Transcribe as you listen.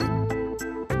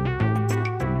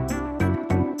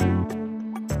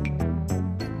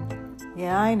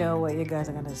Yeah, I know what you guys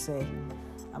are going to say.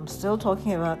 I'm still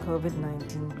talking about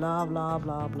COVID-19, blah, blah,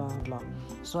 blah, blah, blah.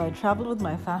 So I traveled with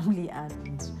my family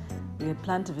and we had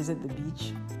planned to visit the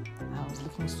beach. I was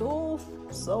looking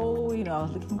I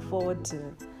was looking forward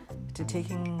to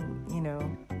taking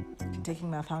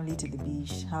my family to the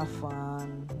beach, have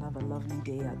fun, have a lovely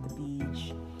day at the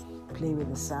beach, play with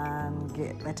the sand,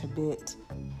 get wet a bit.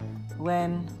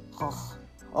 When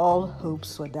all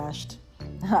hopes were dashed.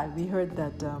 We heard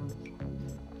that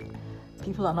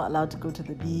people are not allowed to go to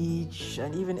the beach,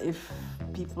 and even if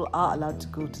people are allowed to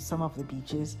go to some of the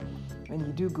beaches, when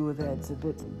you do go there, it's a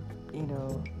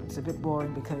bit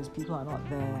boring because people are not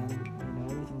there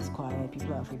and everything's quiet.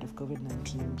 People are afraid of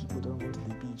COVID-19. People don't go to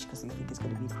the beach because they think it's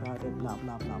going to be crowded, blah,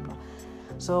 blah, blah, blah.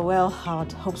 So, our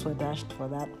hopes were dashed for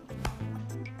that,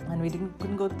 and we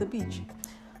couldn't go to the beach.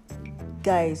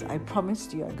 Guys, I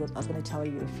promised you I was going to tell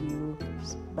you a few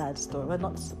bad stories. Well,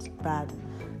 not bad.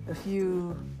 A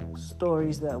few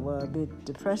stories that were a bit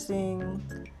depressing,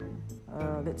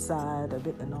 a bit sad, a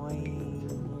bit annoying,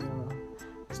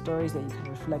 stories that you can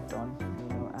reflect on,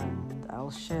 and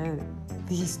I'll share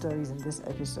these stories in this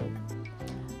episode.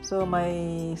 So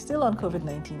still on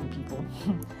COVID-19 people,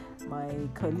 my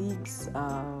colleague's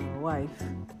wife,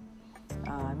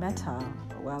 I met her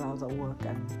while I was at work,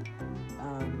 and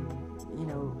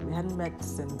we hadn't met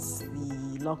since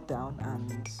the lockdown,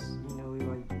 and we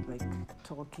were like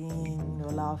talking,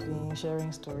 laughing,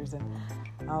 sharing stories, and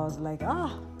I was like,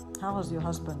 how was your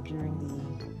husband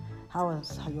how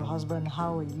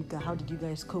did you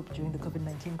guys cope during the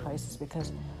COVID-19 crisis?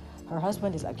 Because her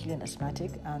husband is actually an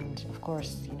asthmatic, and of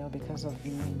course, because of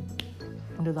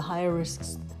the higher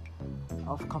risks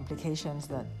of complications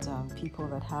that people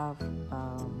that have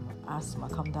asthma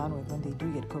come down with when they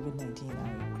do get COVID-19.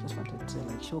 I just wanted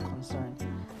to show concern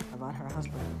about her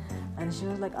husband, and she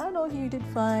was like, "Oh no, he did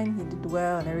fine, he did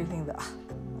well, and everything."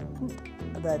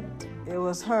 That it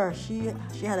was her. She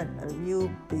had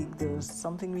there was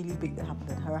something really big that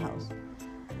happened at her house,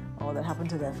 or that happened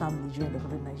to their family during the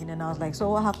COVID-19. And I was like, "So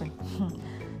what happened?"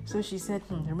 So she said,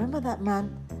 "Remember that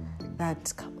man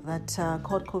that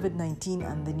caught COVID-19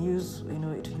 and the news,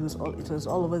 it was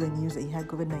all over the news that he had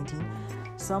COVID-19.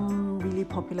 Some really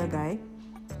popular guy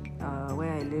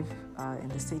where I live, in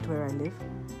the state where I live,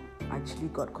 actually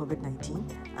got COVID-19,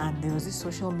 and there was this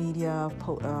social media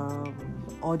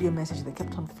audio message that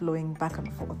kept on flowing back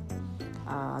and forth.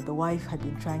 The wife had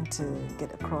been trying to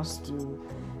get across to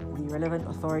the relevant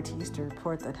authorities to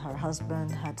report that her husband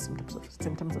had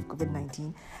symptoms of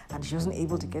COVID-19, and she wasn't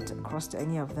able to get across to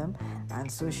any of them,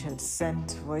 and so she had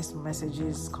sent voice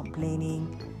messages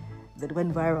complaining that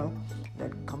went viral,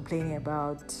 complaining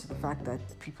about the fact that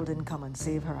people didn't come and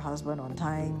save her husband on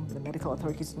time, the medical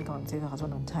authorities didn't come and save her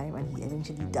husband on time, and he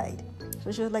eventually died.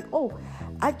 So she was like, "Oh,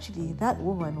 actually, that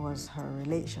woman was her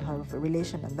relation,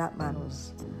 and that man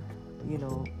was,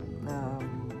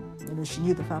 she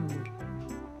knew the family."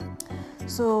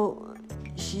 So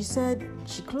she said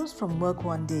she closed from work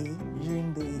one day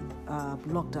during the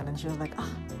lockdown, and she was like,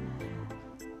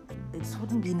 it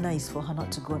wouldn't be nice for her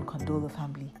not to go and condole the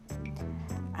family.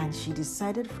 And she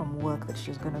decided from work that she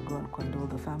was going to go and condole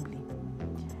the family.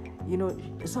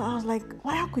 So I was like,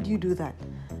 how could you do that?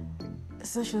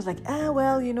 So she was like,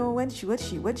 when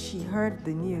she heard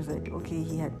the news that, okay,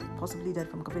 he had possibly died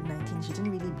from COVID-19, she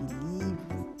didn't really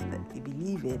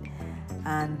believe it.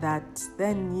 And that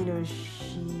then,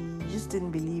 she just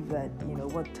didn't believe that,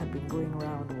 what had been going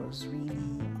around was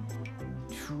really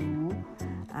true.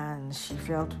 And she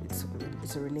felt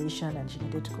it's a relation, and she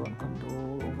needed to go and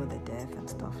condole over the death and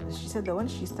stuff. She said that when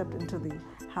she stepped into the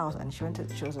house and she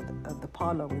was at the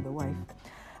parlor with the wife,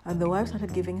 and the wife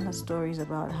started giving her stories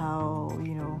about how,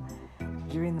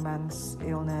 during the man's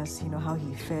illness, how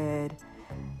he fared,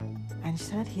 and she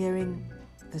started hearing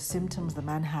the symptoms the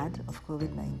man had of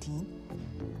COVID-19.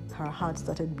 Her heart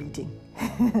started beating.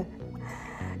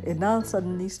 It now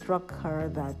suddenly struck her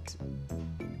that,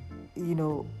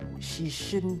 she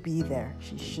shouldn't be there.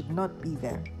 She should not be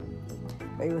there.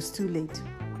 But it was too late.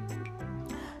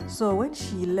 So when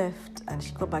she left and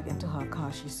she got back into her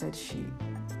car, she said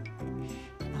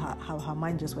her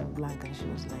mind just went blank, and she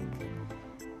was like,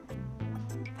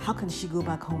 how can she go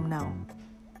back home now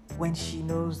when she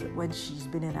knows that when she's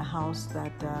been in a house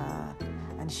that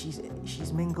and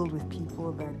she's mingled with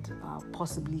people that are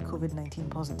possibly COVID-19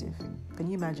 positive? Can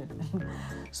you imagine?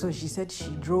 So she said she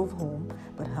drove home,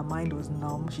 but her mind was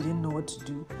numb. She didn't know what to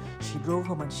do. She drove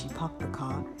home and she parked the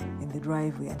car in the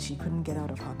driveway, and she couldn't get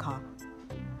out of her car.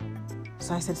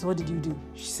 So I said, so what did you do?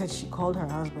 She said she called her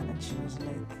husband, and she was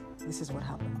like, this is what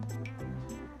happened.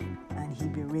 And he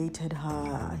berated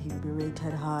her. He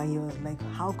was like,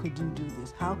 how could you do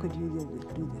this? How could you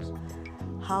do this?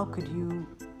 How could you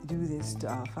do this to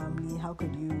our family? How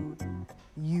could you?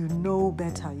 You know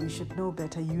better. You should know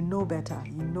better. You know better.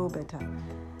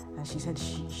 And she said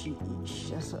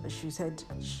she said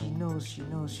she knows.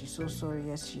 She's so sorry.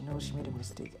 Yes, she knows she made a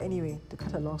mistake. Anyway, to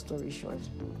cut a long story short,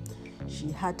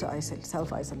 she had to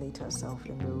self-isolate herself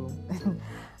in the room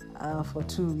for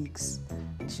 2 weeks.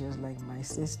 And she was like, my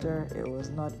sister, it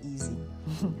was not easy.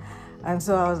 And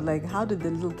so I was like, how did the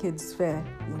little kids fare?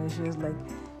 She was like,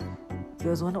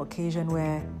 there was one occasion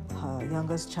where her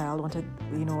youngest child wanted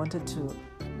to,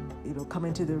 come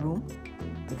into the room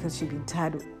because she'd been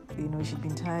tired of,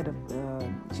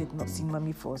 she had not seen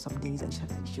mommy for some days, and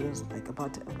she was like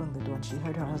about to open the door, and she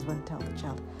heard her husband tell the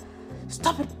child,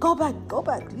 stop it, go back,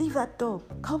 leave that door,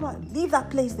 come on, leave that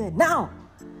place there, now.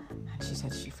 And she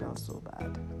said she felt so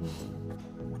bad.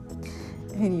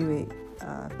 Anyway,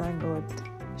 thank God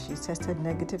she tested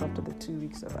negative after the 2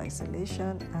 weeks of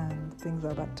isolation, and things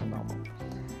are back to normal.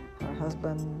 Her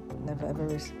husband never ever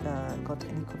got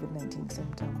any COVID-19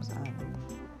 symptoms, and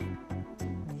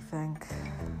we thank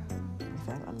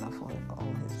Allah for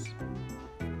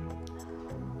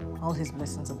all his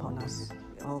blessings upon us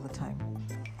all the time.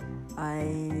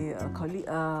 A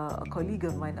colleague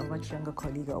of mine, a much younger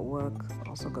colleague at work,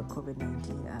 also got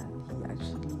COVID-19, and he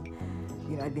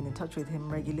actually, I'd been in touch with him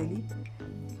regularly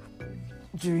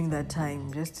during that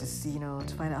time just to see,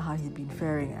 to find out how he'd been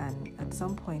faring. And at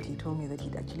some point he told me that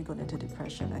he'd actually gone into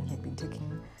depression and he had been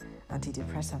taking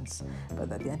antidepressants, but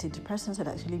that the antidepressants had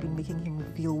actually been making him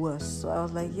feel worse. So I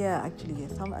was like, yeah, actually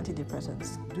some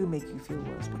antidepressants do make you feel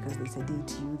worse because they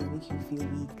sedate you, they make you feel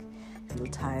weak, feel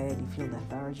tired, you feel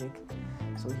lethargic.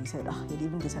 So he said he'd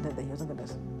even decided that he wasn't going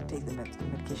to take the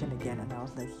medication again. And I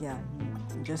was like, yeah,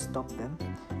 you just stop them.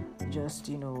 Just,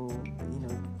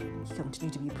 continue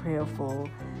to be prayerful,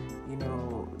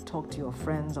 talk to your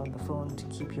friends on the phone to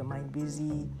keep your mind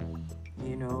busy,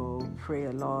 pray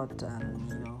a lot,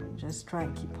 and, just try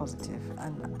and keep positive.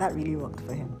 And that really worked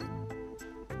for him.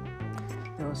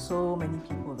 There were so many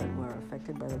people that were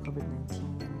affected by the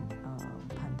COVID-19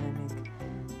 pandemic.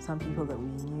 Some people that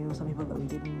we knew, some people that we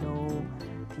didn't know,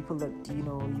 people that, you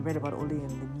read about only in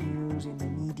the news, in the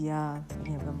media.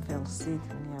 Many of them fell sick,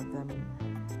 many of them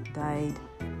died.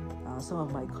 Some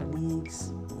of my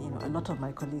colleagues, a lot of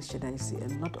my colleagues,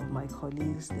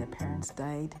 their parents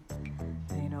died,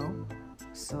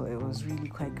 so it was really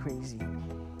quite crazy.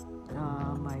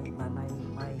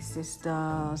 My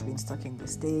sister's been stuck in the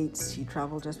States. She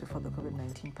traveled just before the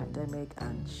COVID-19 pandemic,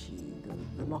 and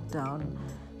the lockdown,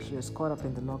 she was caught up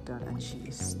in the lockdown, and she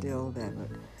is still there. But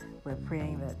we're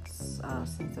praying that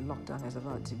since the lockdown is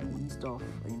about to be eased off,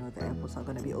 the airports are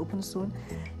going to be open soon,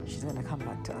 she's going to come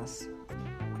back to us.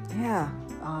 Yeah,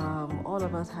 all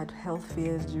of us had health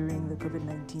fears during the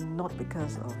COVID-19, not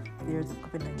because of fears of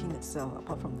COVID-19 itself,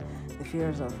 apart from the fear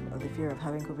of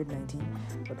having COVID-19,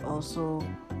 but also,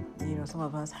 some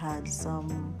of us had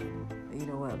some,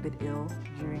 were a bit ill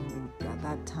at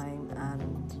that time,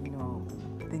 and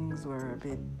things were a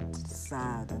bit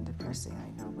sad and depressing,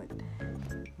 I know, but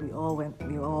we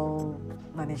all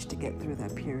managed to get through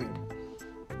that period.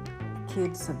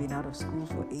 Kids have been out of school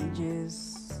for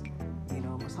ages.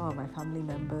 Some of my family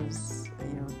members,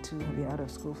 too, have been out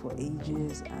of school for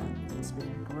ages, and it's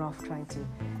been rough trying to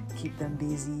keep them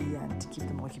busy and to keep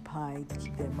them occupied, to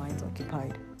keep their minds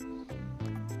occupied.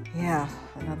 Yeah,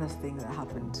 another thing that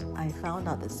happened, I found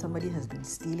out that somebody has been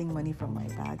stealing money from my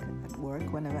bag at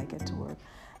work. Whenever I get to work,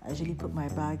 I usually put my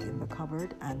bag in the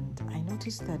cupboard, and I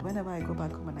noticed that whenever I go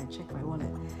back home and I check my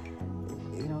wallet,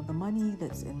 the money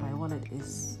that's in my wallet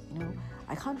is,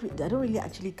 I don't really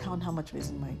actually count how much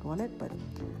is in my wallet, but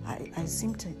I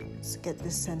seem to get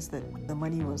this sense that the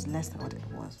money was less than what it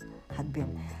had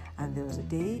been. And there was a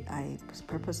day I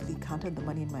purposely counted the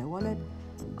money in my wallet,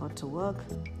 got to work,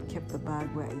 kept the bag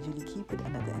where I usually keep it,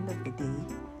 and at the end of the day,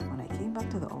 when I came back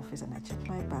to the office and I checked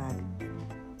my bag,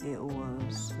 it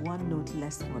was one note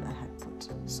less than what I had put.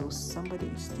 So somebody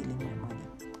is stealing my money.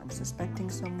 I'm suspecting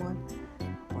someone,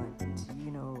 but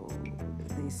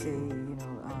they say,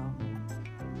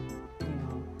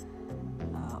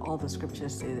 all the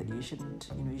scriptures say that you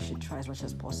should try as much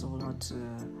as possible not to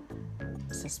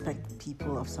suspect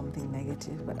people of something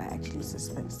negative, but I actually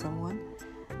suspect someone,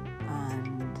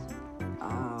 and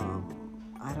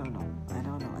I don't know.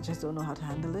 I just don't know how to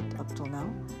handle it up till now.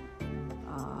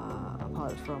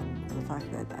 Apart from the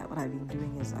fact that what I've been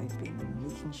doing is I've been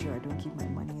making sure I don't keep my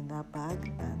money in that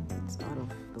bag and it's out of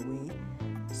the way.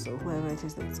 So whoever it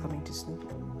is that's coming to snoop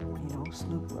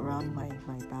around my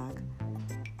bag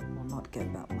will not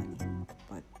get that money.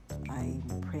 But I'm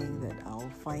praying that I'll I'll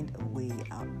find a way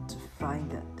out to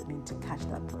to catch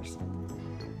that person.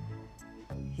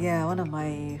 Yeah, one of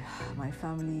my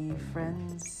family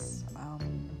friends,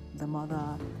 the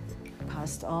mother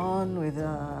passed on with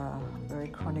a very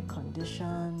chronic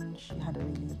condition. She had a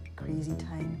really crazy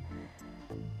time.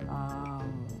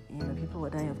 People were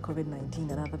dying of COVID-19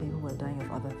 and other people were dying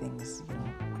of other things.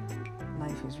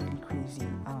 Life is really crazy.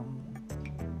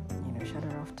 She had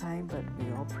a rough time, but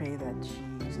we all pray that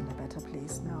she's in a better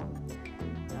place now.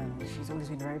 And she's always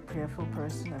been a very prayerful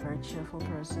person, a very cheerful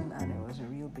person, and it was a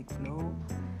real big blow.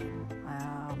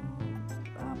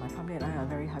 My family and I are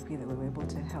very happy that we were able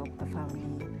to help the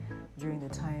family during the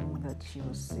time that she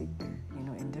was sick,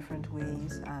 in different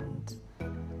ways, and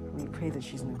we pray that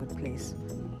she's in a good place.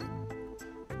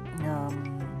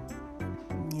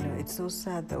 It's so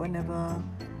sad that whenever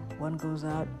one goes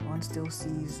out, one still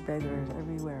sees beggars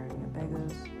everywhere.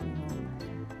 Beggars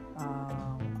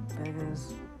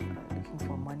looking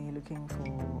for money, looking for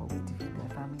a way to feed their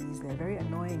families. They're very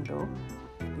annoying though,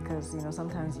 because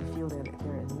sometimes you feel they're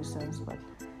a nuisance, but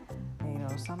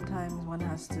sometimes one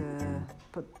has to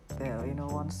put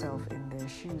oneself in their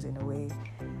shoes in a way,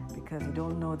 because you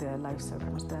don't know their life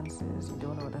circumstances. You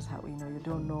don't know what has happened. You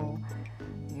don't know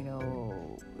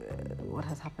what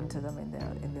has happened to them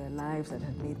in their lives that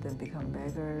had made them become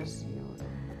beggars.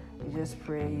 You just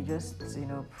pray. You just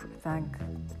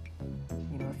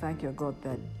thank your God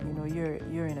that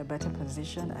you're in a better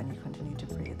position, and you continue to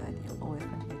pray that you'll always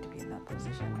continue to be in that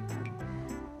position, and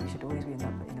you should always be in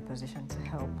a position to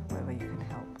help wherever you can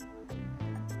help.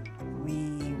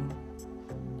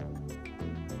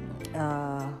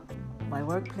 My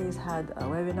workplace had a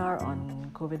webinar on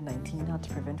COVID-19, how to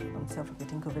prevent oneself from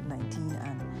getting COVID-19,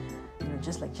 and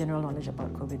just like general knowledge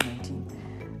about COVID-19.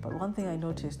 But one thing I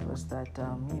noticed was that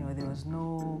there was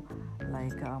no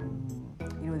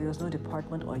there was no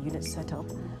department or unit set up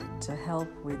to help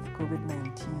with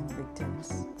COVID-19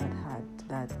 victims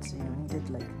that needed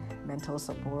like mental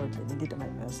support. They needed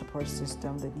a support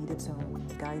system. They needed some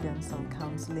guidance, some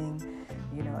counseling,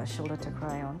 a shoulder to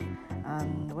cry on.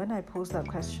 And when I posed that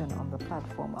question on the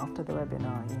platform after the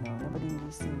webinar, nobody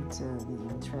really seemed to be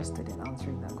interested in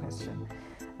answering that question.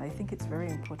 I think it's very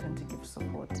important to give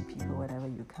support to people whenever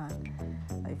you can.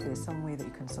 If there's some way that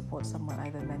you can support someone,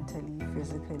 either mentally,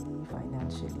 physically,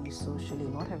 financially, socially,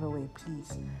 in whatever way,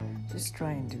 please just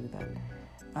try and do that.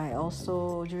 I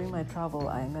also, during my travel,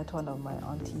 I met one of my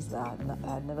aunties that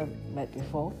I had never met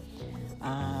before.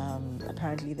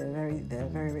 Apparently, they're a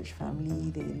very rich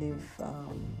family. They live,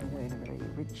 in a very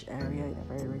rich area, in a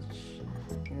very rich.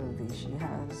 She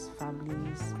has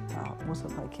families. Most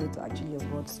of her kids are actually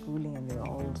abroad schooling, and they're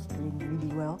all doing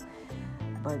really well.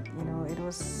 But it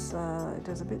was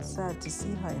a bit sad to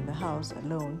see her in the house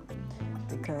alone,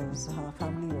 because her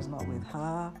family was not with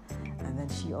her, and then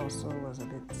she also was a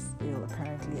bit ill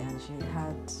apparently, and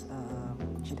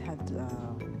she'd had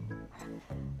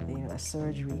a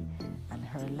surgery, and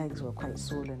her legs were quite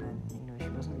swollen, and she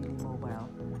wasn't really mobile.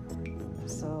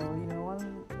 So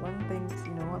one thing,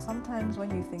 sometimes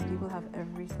when you think people have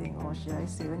everything, or should I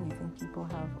say when you think people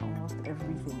have almost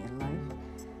everything in life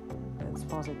that's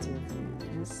positive,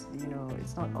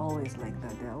 it's not always like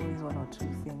that. There are always one or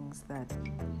two things that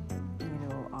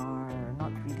are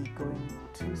not really going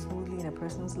too smoothly in a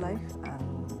person's life,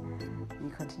 and you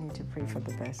continue to pray for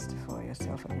the best for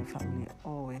yourself and your family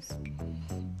always.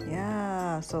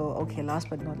 Yeah, so okay, last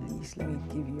but not least, let me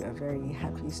give you a very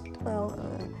happy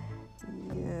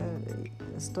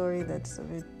a story that's a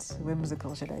bit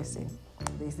whimsical, should I say.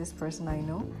 There's this person I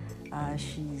know.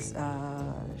 She's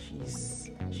a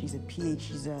PhD.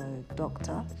 She's a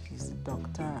doctor.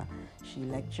 She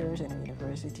lectures in a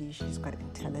university. She's quite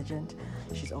intelligent.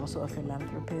 She's also a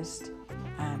philanthropist,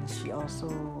 and she also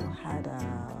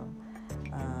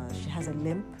she has a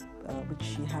limp, which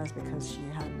she has because she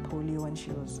had polio when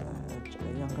she was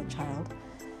a younger child.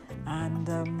 And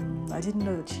I didn't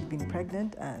know that she'd been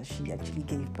pregnant. She actually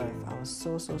gave birth. I was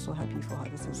so happy for her.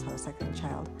 This is her second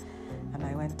child, and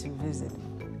I went to visit.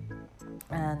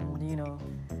 And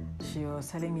she was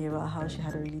telling me about how she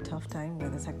had a really tough time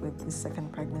with this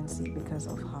second pregnancy because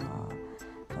of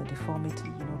her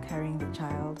deformity. Carrying the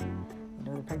child.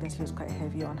 The pregnancy was quite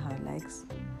heavy on her legs.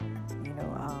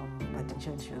 But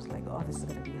she was like, "Oh, this is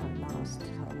gonna be her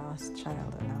last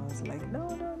child," and I was like, "No,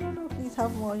 please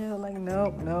have more." She was like,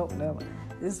 "No,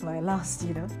 this is my last,"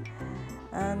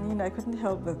 And I couldn't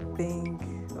help but think,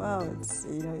 wow, it's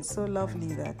so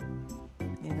lovely that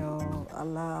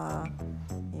Allah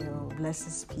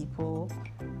blesses people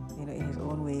in His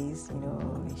own ways.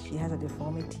 She has a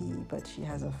deformity, but she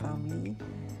has a family.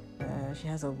 She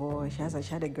has a boy. She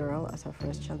had a girl as her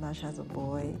first child. Now she has a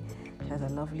boy. She has a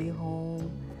lovely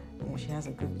home, she has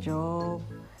a good job,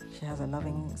 she has a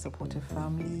loving, supportive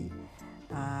family.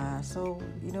 So,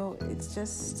 it's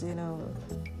just,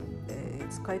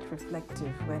 it's quite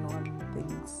reflective when one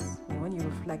thinks, when you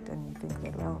reflect and you think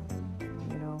that, well,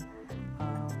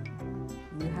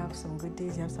 you have some good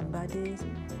days, you have some bad days,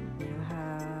 you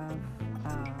have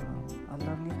a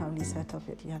lovely family setup,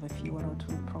 yet you have a few, one or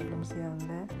two problems here and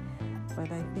there. But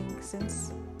I think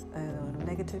since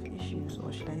negative issues,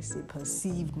 or should I say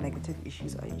perceived negative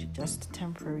issues, are just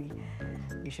temporary,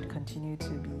 you should continue to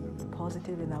be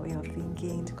positive in that way of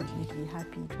thinking, to continue to be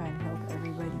happy, try and help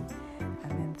everybody,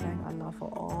 and then thank Allah for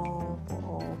all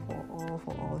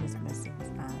His blessings.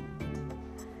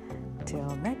 And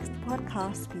till next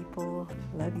podcast, people,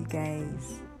 love you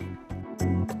guys.